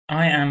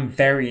I am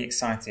very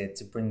excited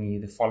to bring you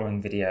the following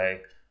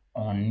video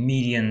on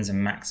medians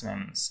and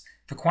maximums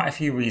for quite a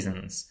few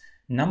reasons.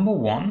 Number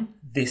one,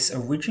 this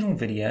original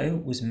video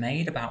was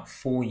made about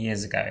 4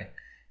 years ago,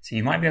 so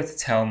you might be able to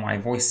tell my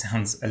voice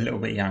sounds a little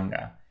bit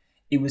younger.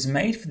 It was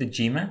made for the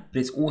GMAT, but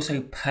it's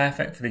also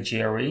perfect for the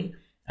GRE,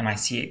 and I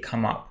see it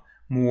come up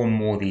more and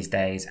more these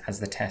days as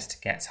the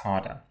test gets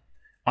harder.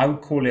 I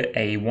would call it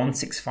a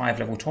 165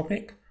 level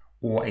topic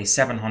or a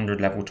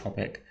 700 level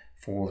topic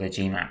for the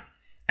GMAT.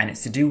 And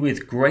it's to do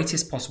with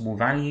greatest possible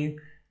value,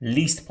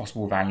 least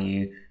possible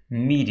value,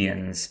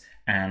 medians,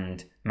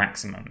 and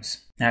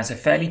maximums. Now, it's a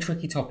fairly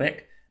tricky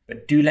topic,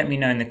 but do let me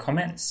know in the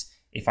comments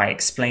if I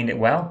explained it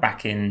well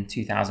back in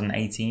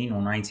 2018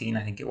 or 19,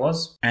 I think it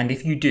was. And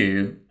if you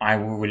do, I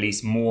will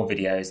release more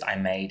videos I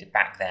made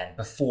back then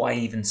before I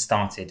even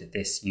started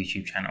this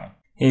YouTube channel.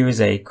 Here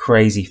is a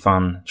crazy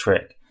fun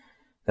trick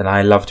that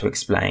I love to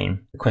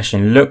explain. The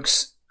question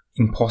looks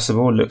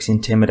impossible, looks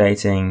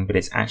intimidating, but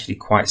it's actually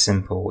quite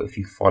simple if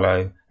you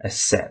follow a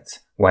set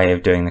way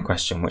of doing the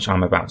question, which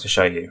I'm about to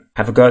show you.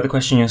 Have a go at the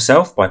question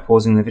yourself by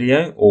pausing the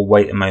video or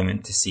wait a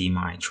moment to see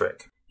my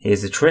trick.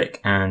 Here's the trick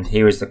and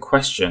here is the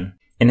question.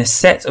 In a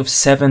set of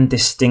 7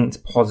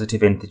 distinct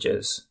positive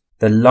integers,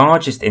 the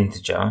largest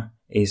integer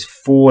is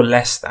 4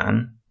 less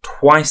than,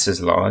 twice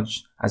as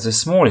large as the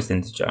smallest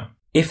integer.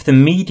 If the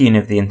median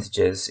of the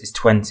integers is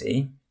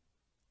 20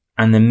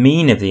 and the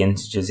mean of the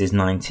integers is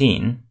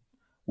 19,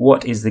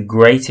 what is the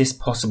greatest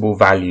possible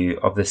value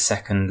of the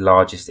second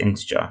largest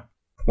integer?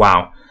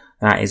 Wow,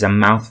 that is a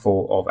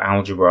mouthful of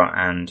algebra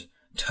and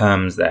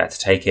terms there to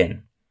take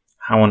in.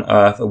 How on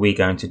earth are we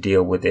going to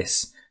deal with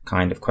this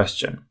kind of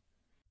question?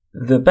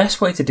 The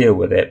best way to deal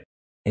with it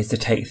is to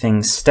take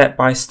things step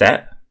by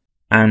step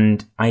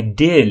and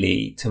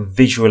ideally to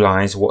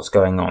visualize what's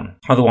going on.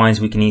 Otherwise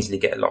we can easily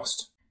get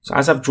lost. So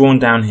as I've drawn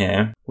down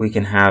here, we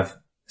can have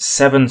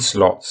 7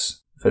 slots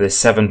for the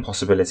 7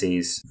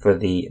 possibilities for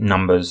the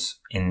numbers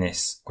in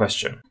this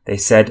question. They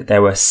said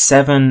there were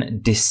 7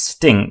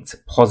 distinct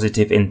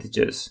positive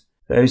integers.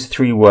 Those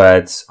 3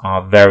 words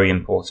are very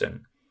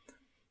important.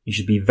 You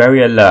should be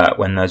very alert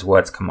when those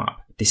words come up.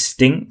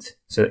 Distinct,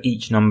 so that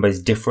each number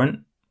is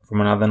different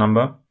from another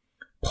number.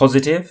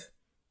 Positive,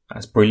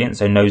 that's brilliant,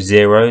 so no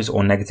zeros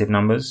or negative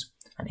numbers.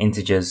 And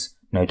integers,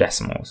 no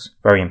decimals.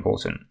 Very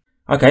important.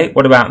 Okay,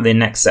 what about the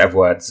next set of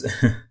words?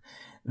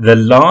 The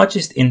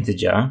largest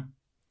integer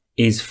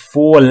is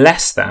 4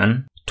 less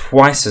than,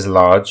 twice as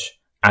large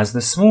as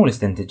the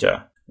smallest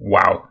integer.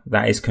 Wow,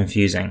 that is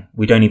confusing.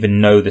 We don't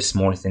even know the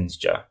smallest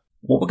integer.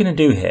 What we're going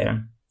to do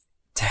here,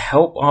 to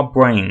help our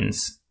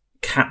brains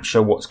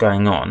capture what's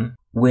going on,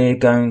 we're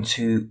going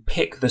to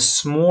pick the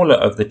smaller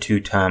of the 2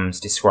 terms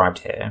described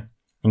here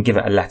and give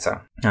it a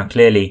letter. Now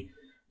clearly,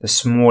 the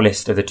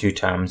smallest of the 2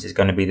 terms is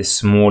going to be the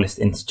smallest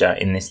integer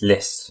in this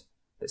list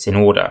that's in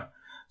order.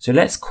 So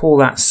let's call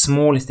that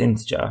smallest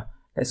integer,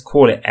 let's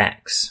call it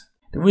x.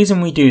 The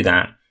reason we do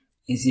that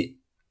is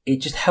it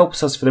just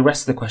helps us for the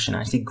rest of the question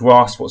actually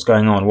grasp what's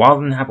going on,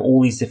 rather than have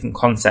all these different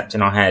concepts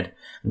in our head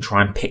and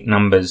try and pick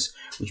numbers,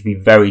 which would be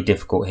very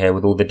difficult here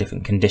with all the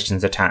different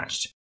conditions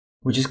attached.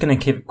 We're just going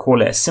to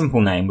call it a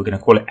simple name. We're going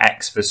to call it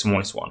x for the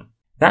smallest one.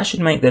 That should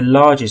make the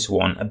largest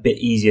one a bit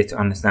easier to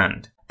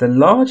understand. The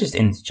largest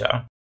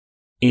integer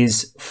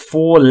is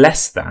 4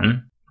 less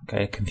than,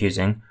 okay,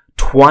 confusing,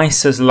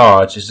 twice as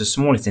large as the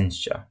smallest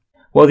integer.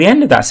 Well, the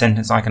end of that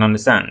sentence I can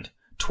understand.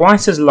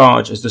 Twice as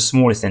large as the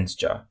smallest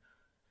integer.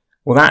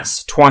 Well,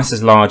 that's twice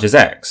as large as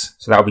x,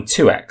 so that would be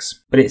 2x.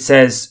 But it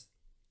says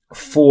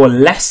 4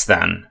 less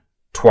than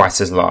twice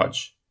as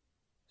large,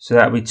 so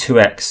that would be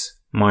 2x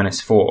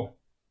minus 4.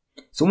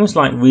 It's almost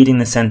like reading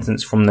the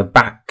sentence from the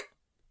back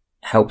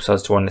helps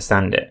us to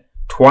understand it.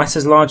 Twice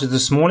as large as the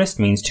smallest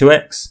means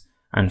 2x,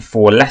 and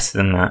 4 less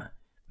than that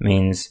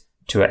means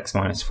 2x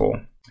minus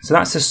 4. So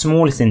that's the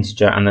smallest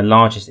integer and the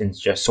largest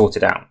integer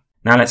sorted out.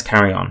 Now let's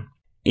carry on.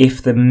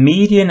 If the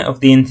median of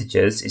the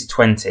integers is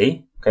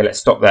 20, okay, let's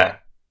stop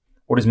there.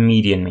 What does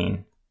median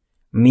mean?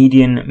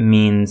 Median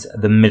means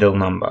the middle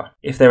number.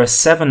 If there are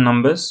 7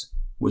 numbers,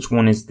 which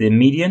one is the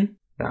median?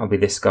 That will be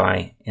this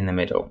guy in the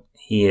middle.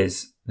 He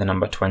is the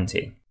number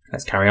 20.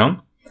 Let's carry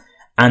on.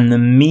 And the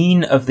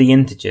mean of the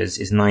integers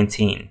is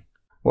 19.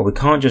 Well, we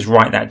can't just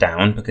write that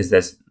down because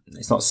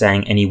it's not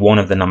saying any one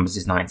of the numbers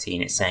is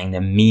 19. It's saying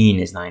the mean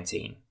is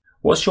 19.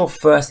 What's your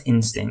first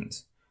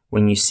instinct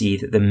when you see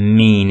that the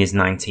mean is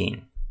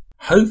 19?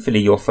 Hopefully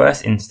your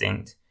first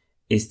instinct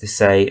is to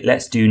say,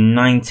 let's do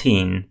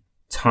 19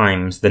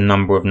 times the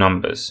number of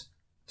numbers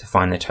to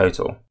find the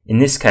total. In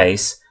this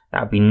case,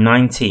 that would be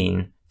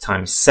 19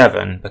 times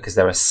 7 because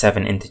there are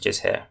 7 integers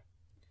here.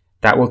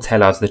 That will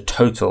tell us the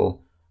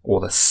total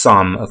or the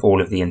sum of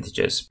all of the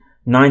integers.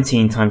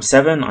 19 times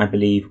 7, I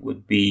believe,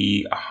 would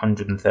be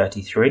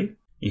 133.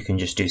 You can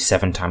just do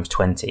 7 times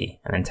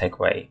 20 and then take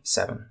away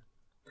 7.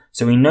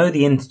 So we know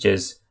the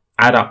integers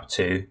add up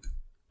to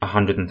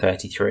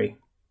 133.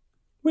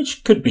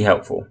 Which could be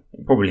helpful.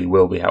 It probably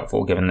will be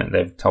helpful given that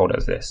they've told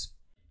us this.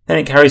 Then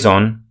it carries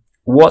on.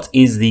 What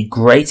is the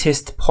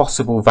greatest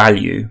possible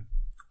value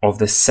of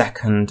the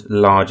second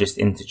largest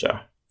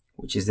integer,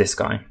 which is this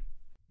guy.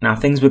 Now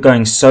things were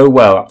going so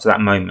well up to that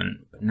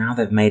moment, but now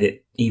they've made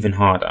it even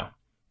harder.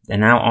 They're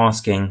now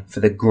asking for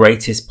the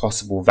greatest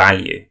possible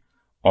value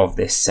of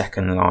this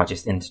second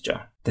largest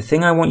integer. The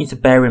thing I want you to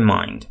bear in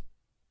mind,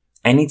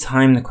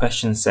 anytime the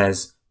question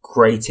says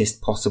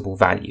greatest possible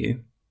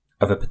value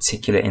of a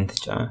particular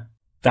integer,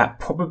 that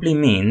probably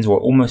means, or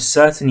almost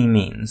certainly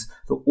means,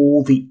 that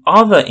all the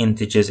other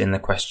integers in the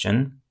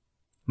question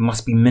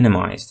must be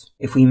minimized.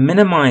 If we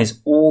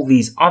minimize all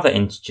these other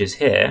integers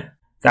here,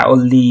 that will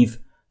leave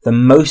the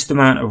most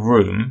amount of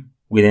room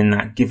within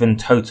that given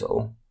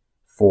total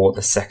for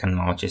the second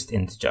largest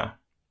integer.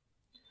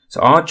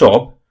 So our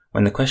job,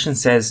 when the question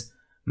says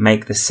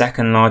make the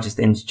second largest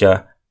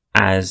integer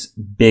as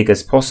big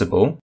as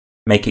possible,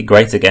 make it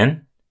great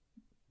again,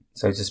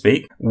 so to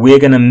speak, we're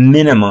going to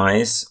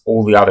minimize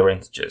all the other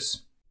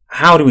integers.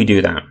 How do we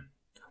do that?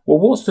 Well,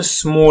 what's the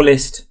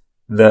smallest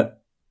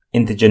that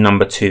integer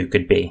number 2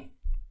 could be?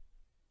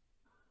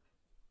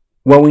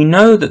 Well, we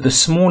know that the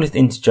smallest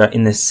integer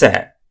in this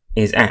set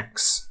is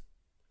x.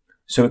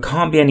 So it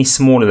can't be any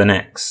smaller than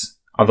x.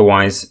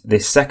 Otherwise,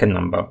 this second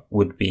number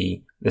would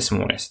be the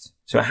smallest.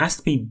 So it has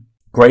to be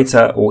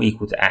greater or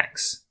equal to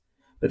x.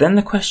 But then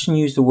the question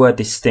used the word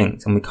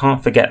distinct, and we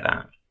can't forget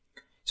that.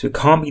 So it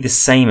can't be the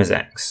same as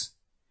x.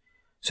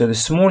 So the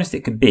smallest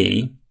it could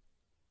be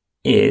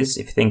is,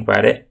 if you think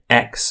about it,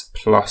 x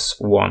plus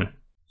 1.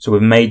 So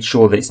we've made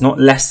sure that it's not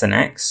less than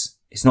x,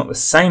 it's not the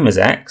same as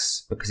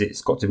x, because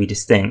it's got to be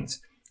distinct.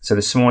 So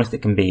the smallest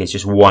it can be is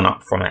just 1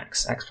 up from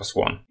x plus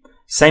 1.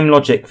 Same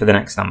logic for the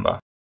next number.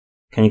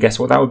 Can you guess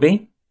what that would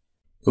be?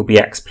 It will be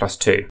x plus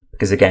 2,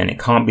 because again, it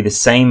can't be the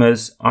same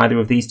as either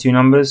of these two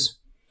numbers,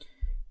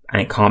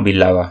 and it can't be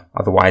lower,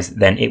 otherwise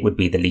then it would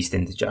be the least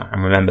integer.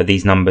 And remember,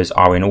 these numbers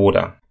are in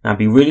order. Now, I'd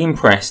be really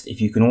impressed if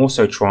you can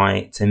also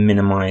try to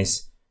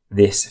minimize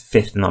this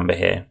fifth number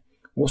here.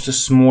 What's the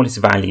smallest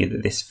value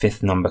that this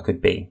fifth number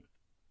could be?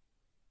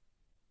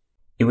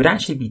 It would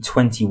actually be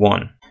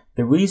 21.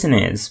 The reason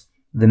is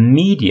the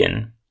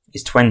median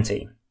is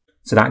 20.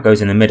 So that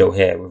goes in the middle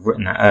here. We've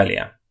written that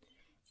earlier.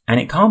 And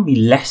it can't be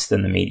less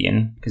than the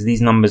median because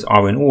these numbers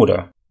are in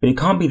order. But it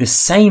can't be the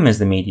same as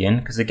the median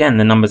because again,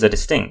 the numbers are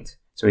distinct.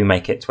 So we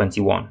make it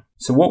 21.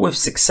 So what we've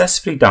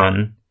successfully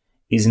done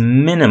is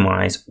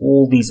minimize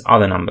all these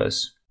other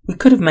numbers. We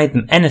could have made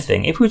them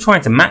anything. If we were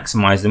trying to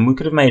maximize them, we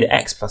could have made it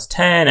x plus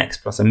 10, x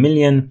plus a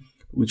million.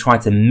 But we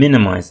tried to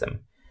minimize them.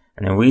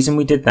 And the reason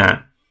we did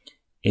that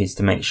is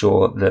to make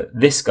sure that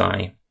this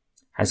guy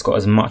has got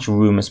as much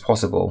room as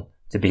possible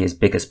to be as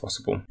big as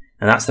possible.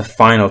 And that's the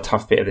final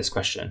tough bit of this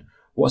question.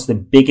 What's the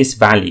biggest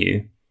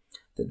value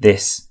that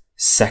this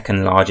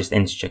second largest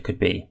integer could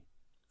be?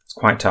 It's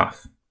quite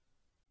tough.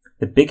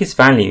 The biggest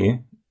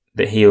value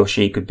that he or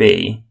she could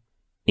be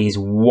is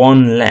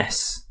 1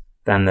 less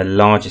than the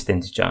largest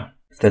integer.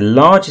 If the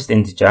largest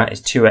integer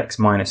is 2x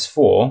minus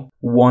 4,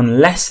 1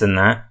 less than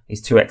that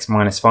is 2x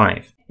minus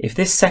 5. If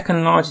this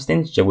second largest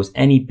integer was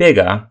any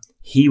bigger,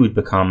 he would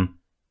become,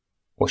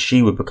 or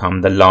she would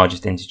become, the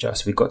largest integer.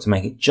 So we've got to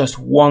make it just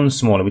 1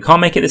 smaller. We can't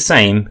make it the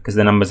same because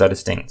the numbers are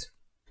distinct.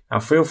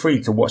 Now feel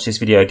free to watch this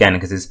video again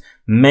because there's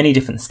many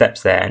different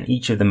steps there and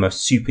each of them are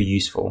super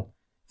useful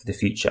for the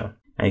future.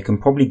 Now you can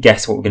probably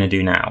guess what we're going to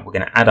do now. We're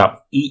going to add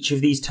up each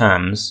of these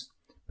terms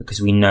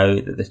because we know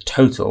that the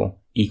total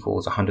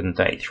equals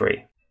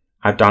 133.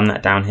 I've done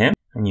that down here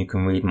and you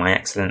can read my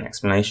excellent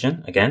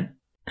explanation again.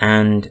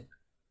 And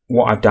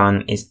what I've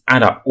done is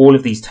add up all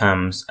of these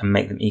terms and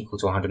make them equal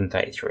to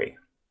 133.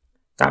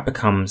 That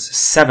becomes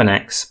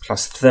 7x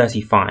plus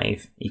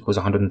 35 equals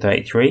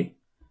 133.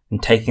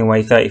 And taking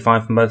away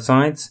 35 from both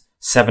sides,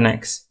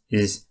 7x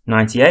is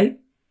 98.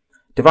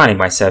 Dividing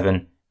by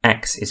 7,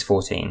 x is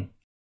 14.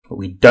 But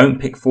we don't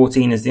pick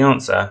 14 as the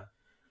answer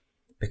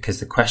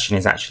because the question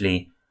is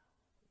actually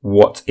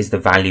what is the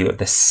value of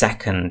the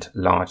second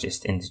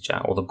largest integer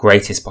or the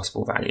greatest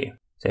possible value.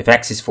 So if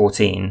x is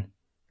 14,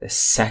 the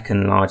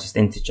second largest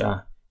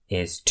integer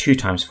is 2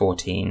 times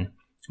 14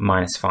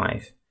 minus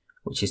 5,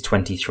 which is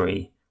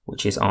 23,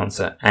 which is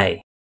answer A.